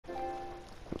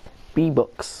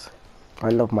B-Books. I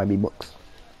love my B-Books.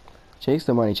 Chase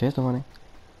the money, chase the money.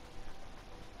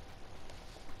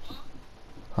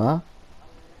 Huh?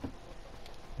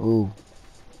 Ooh.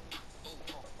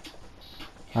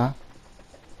 Huh?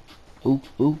 Ooh,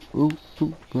 ooh, ooh,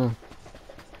 ooh. Yeah.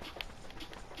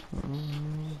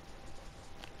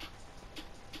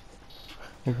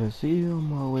 If I see you,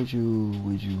 I'm with you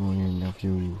on your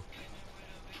nephew.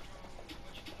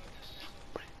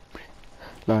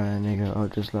 Like a nigga, oh,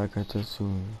 just like I just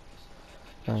soon.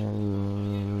 I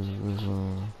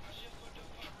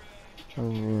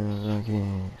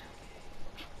can't.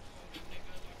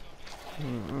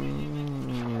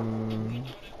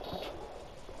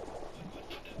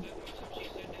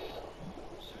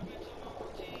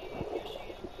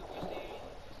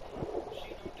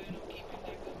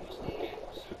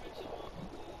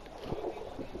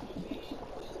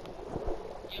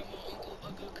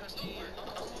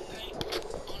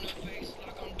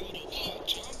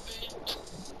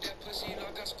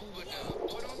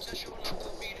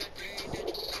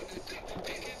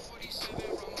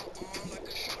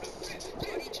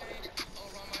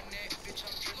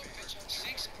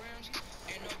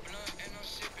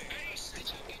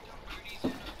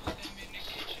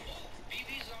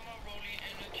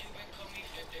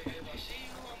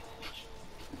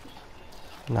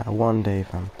 Nah, one day,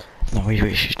 fam. No, wait,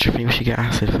 we should get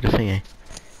acid for the thingy.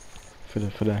 For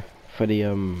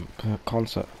the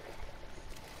concert.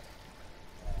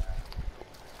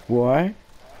 Why?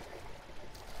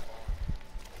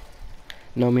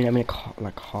 No, I mean like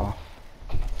half,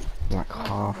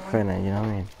 in it. You know what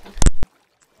I mean?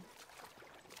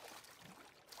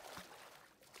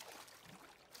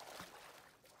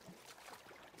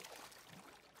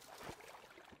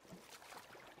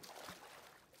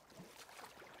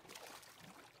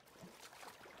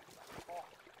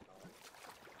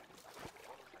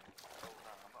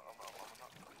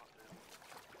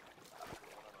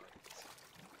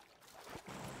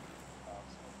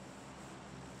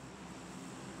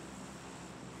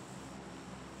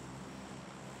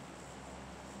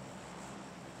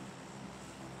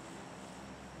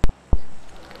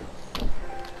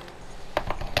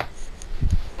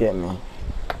 Get me.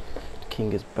 The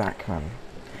king is back, man.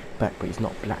 Back, but he's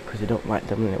not black because they don't like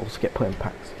them, and they also get put in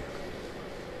packs.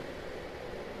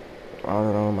 I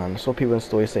don't know, man. I saw people in the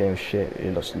store saying shit.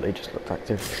 They just looked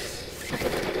active.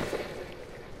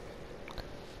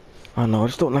 I know. I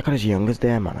just don't like all these youngers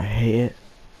there, man. I hate it.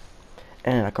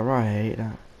 And like, alright, I hate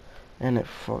that. And it,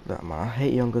 fuck that, man. I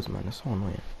hate youngers, man. It's so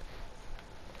annoying.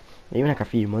 Even like a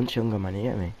few months younger, man. You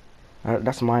get me?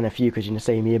 That's mine a few because you're in the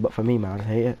same year, but for me, man, I just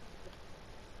hate it.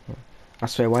 Yeah. I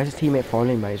swear, why is his teammate following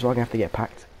me, man? He's all gonna have to get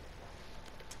packed.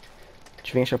 Do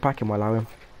you think I should pack him or allow him?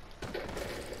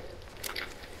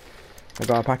 I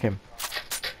gotta pack him.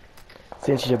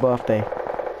 Since it's your birthday.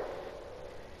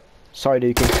 Sorry,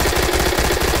 Dookie.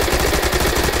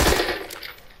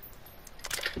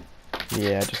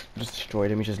 Yeah, just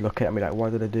destroyed him. He's just looking at me like,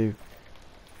 what did I do?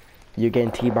 You're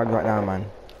getting teabagged right now, man.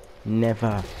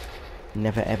 Never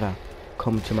ever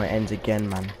come to my ends again,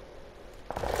 man.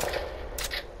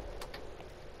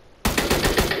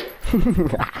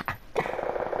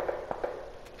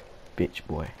 Bitch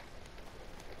boy.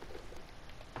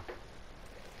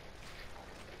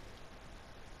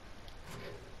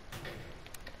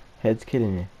 Head's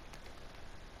killing you.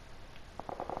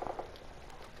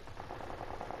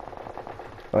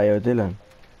 Oh, yo, Dylan.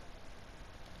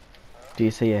 Do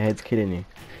you say your head's killing you?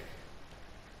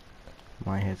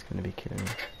 My head's gonna be killing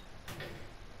me.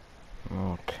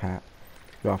 Oh, cat.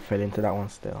 You all fell into that one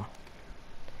still.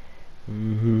 It's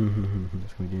gonna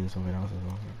be doing something else as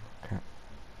well. Cat.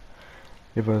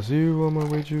 If I see you on my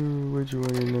way, you on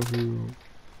your nephew.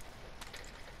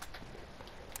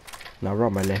 Now,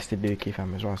 Rob molested Dookie,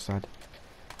 fam. It's right sad.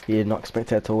 He did not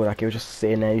expect it at all. Like, he was just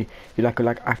sitting there. You like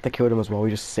after I killed him as well,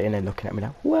 he was just sitting there looking at me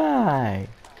like, why?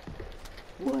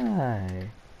 Why?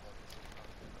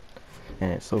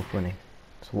 And it's so funny.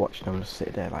 Just watching them just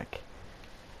sit there like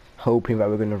hoping that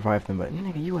we're gonna revive them, but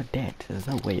nigga, you are dead. There's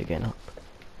no way you're getting up.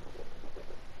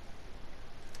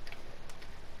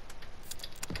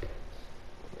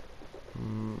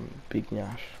 Big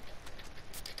Nash.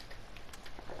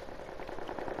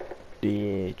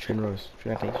 The Trinity.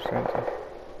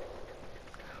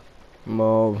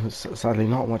 Well, sadly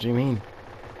not. What do you mean?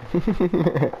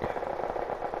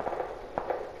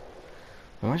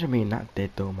 Imagine being that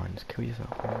dead though, man. Just kill yourself.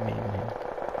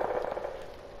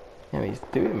 Yeah, he's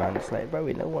doing, man. It's like, bro,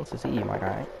 no one wants to see you, my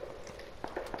guy.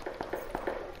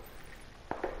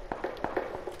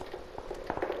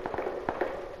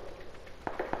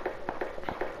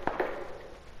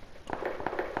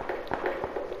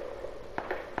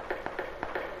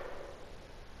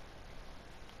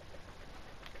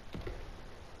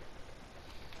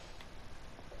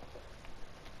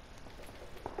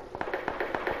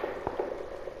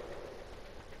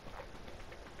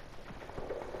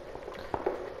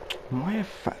 Why are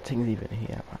fat things even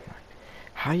here, man? Like,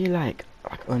 how you like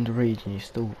underage and you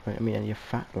still, I mean, and you're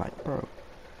fat, like, bro.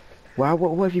 Wow,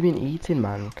 what have you been eating,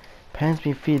 man? Parents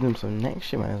been feeding them some next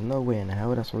shit, man. There's no way in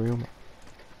hell that's real, man.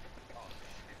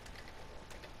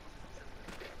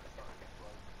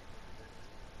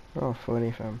 Oh,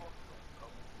 funny, fam.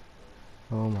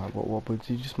 Oh my, what buds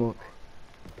did you smoke?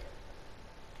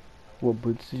 What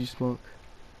buds did you smoke?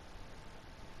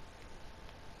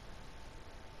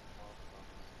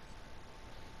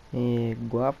 Yeah,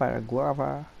 guava,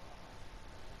 guava.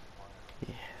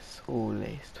 Yes, all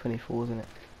lace. 24s in it.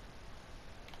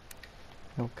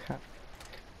 No cap.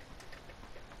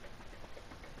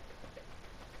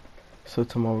 So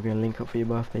tomorrow we're gonna link up for your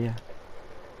birthday, yeah?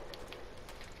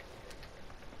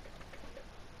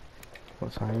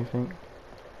 What time you think?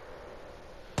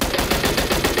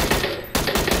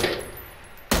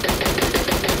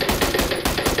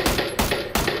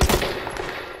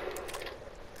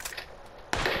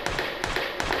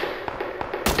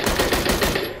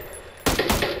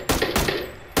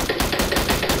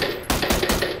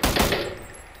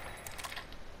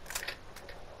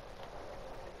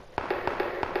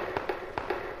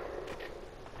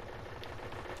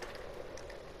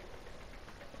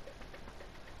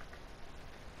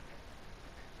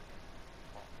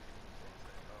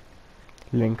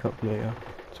 Link up later,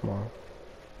 tomorrow.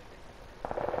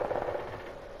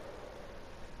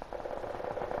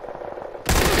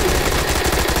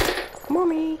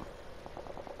 Mommy!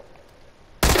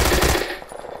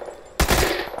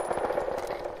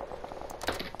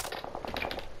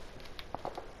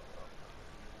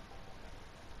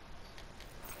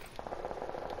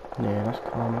 Yeah, that's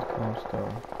calm still.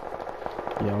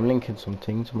 Yeah, I'm linking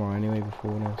something tomorrow anyway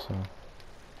before now, so.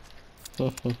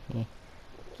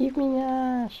 Give me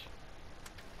Nash!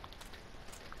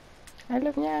 I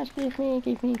love Nash, give me,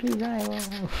 please, I want.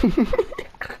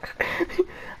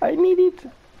 I need it!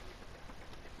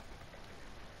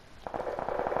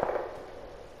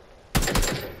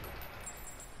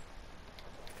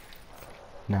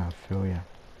 Nah, I feel ya.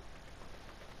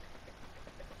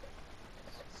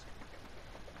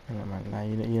 Yeah, man, nah,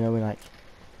 you know when like,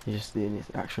 you just doing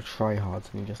these actual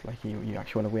tryhards and you just like, you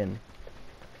actually want to win.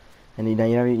 And you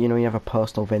know you have a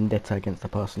personal vendetta against the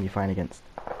person you fight against.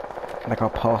 Like a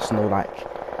personal like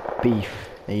beef.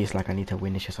 And he's like, I need to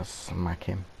win. It's just to smack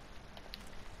him.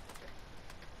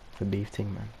 It's a beef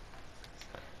thing, man.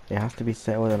 It has to be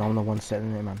settled, and I'm the one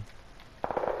settling it, man.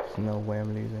 There's no way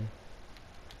I'm losing.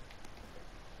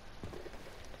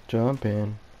 Jump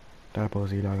in. That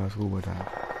pussy like a scuba dive.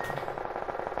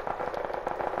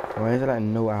 Why is it like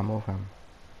no ammo, fam?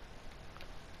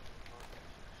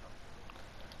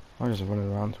 I'm just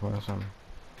running around towards them.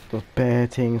 Those bare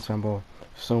things, fam, bro.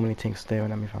 So many things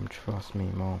staring at me, fam. Trust me,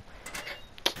 man.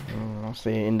 I'll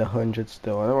say in the hundreds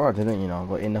still. Well, I didn't, you know,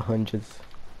 but in the hundreds.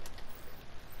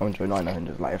 100, not in the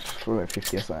hundreds. Like, through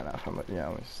 50 or something like that, but yeah,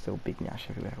 it was still big Nash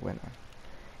everywhere I went, man.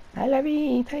 I love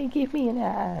it. Hey, give me a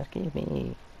Nash. Give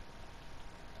me.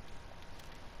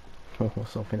 Oh,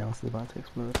 something else is about to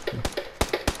explode.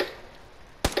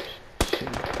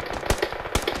 Shit.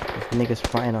 This nigga's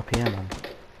fighting up here, man.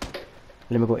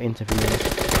 Let me go interview him.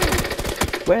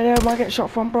 Where the hell am I getting shot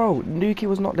from, bro? Nuki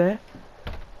was not there.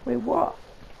 Wait, what?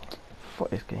 Fuck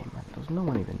this game, man. There was no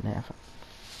one even there.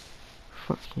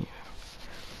 Fuck you.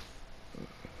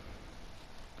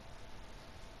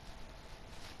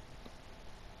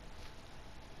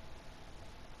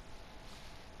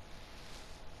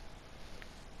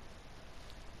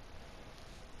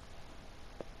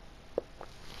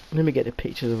 Let me get the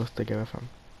pictures of us together, fam.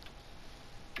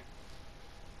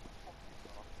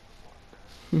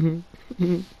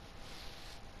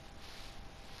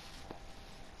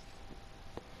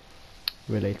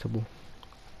 Relatable.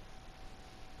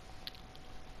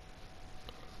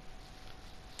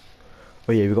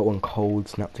 Oh yeah, we got one cold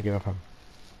snap together, fam.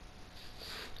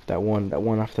 That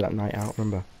one after that night out,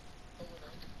 remember?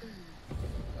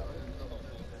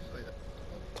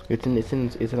 It's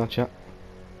in our chat.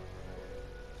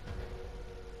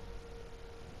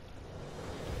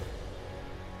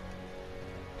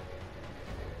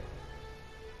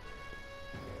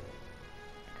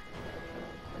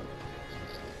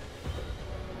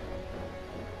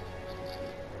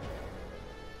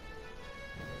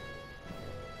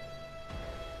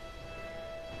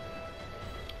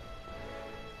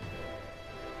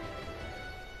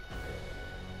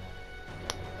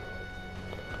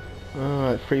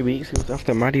 Like 3 weeks. It was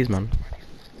after Maddie's, man.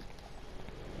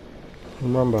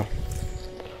 Remember?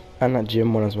 And that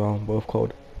gym one as well, both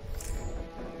cold.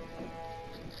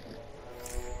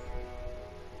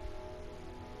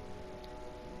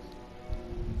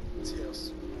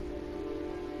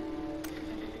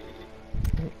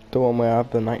 The one where I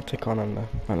have the night tick on and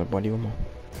the body warmer.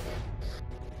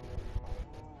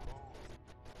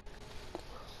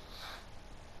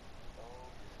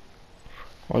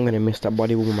 I'm gonna miss that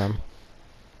body warmer, man.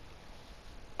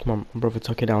 Come on, my brother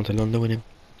took it down to London with him.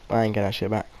 I ain't get that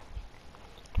shit back.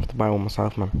 I have to buy one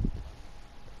myself, man.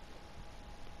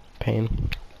 Pain.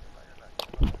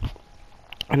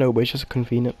 I know, but it's just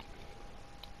convenient.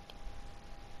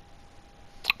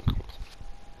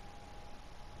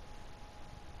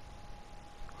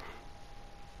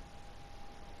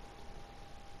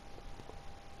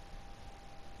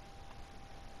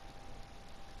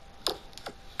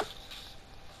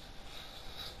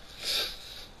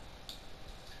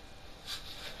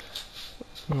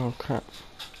 Oh crap.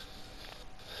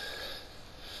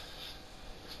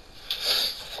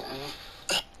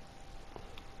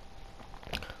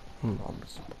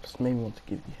 Just made me want to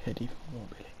give you head even more,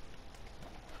 Billy.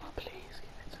 Please give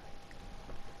it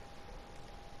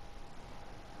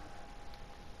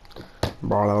to me.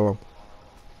 Bro,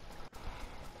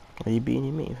 are you beating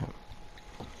your meat, fam?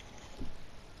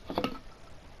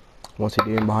 What's he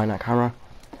doing behind that camera?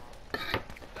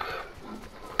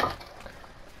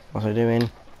 What's he doing?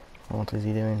 What is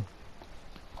he doing?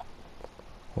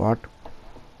 What?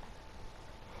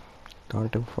 Don't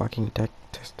do fucking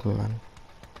test me, man.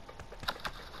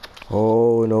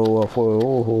 Oh no!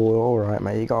 All right,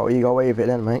 mate. You got away with it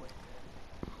then, mate.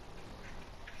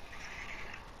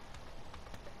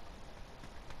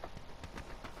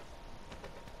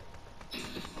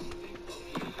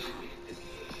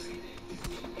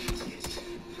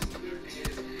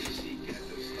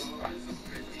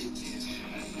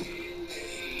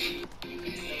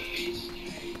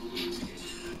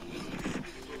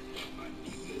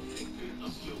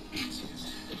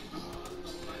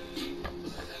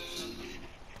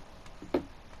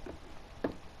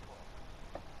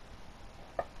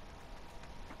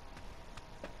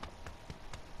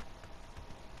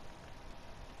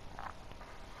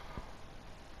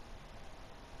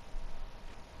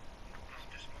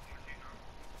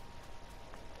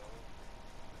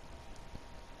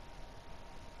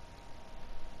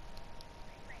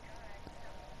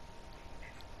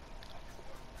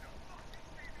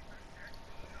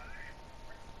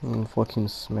 Fucking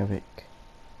Smevik.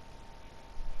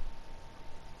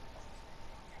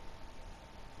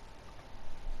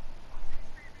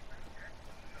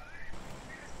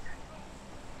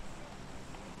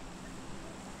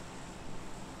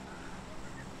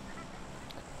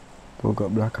 We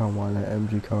got black and white like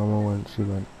MG Karma once she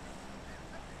went.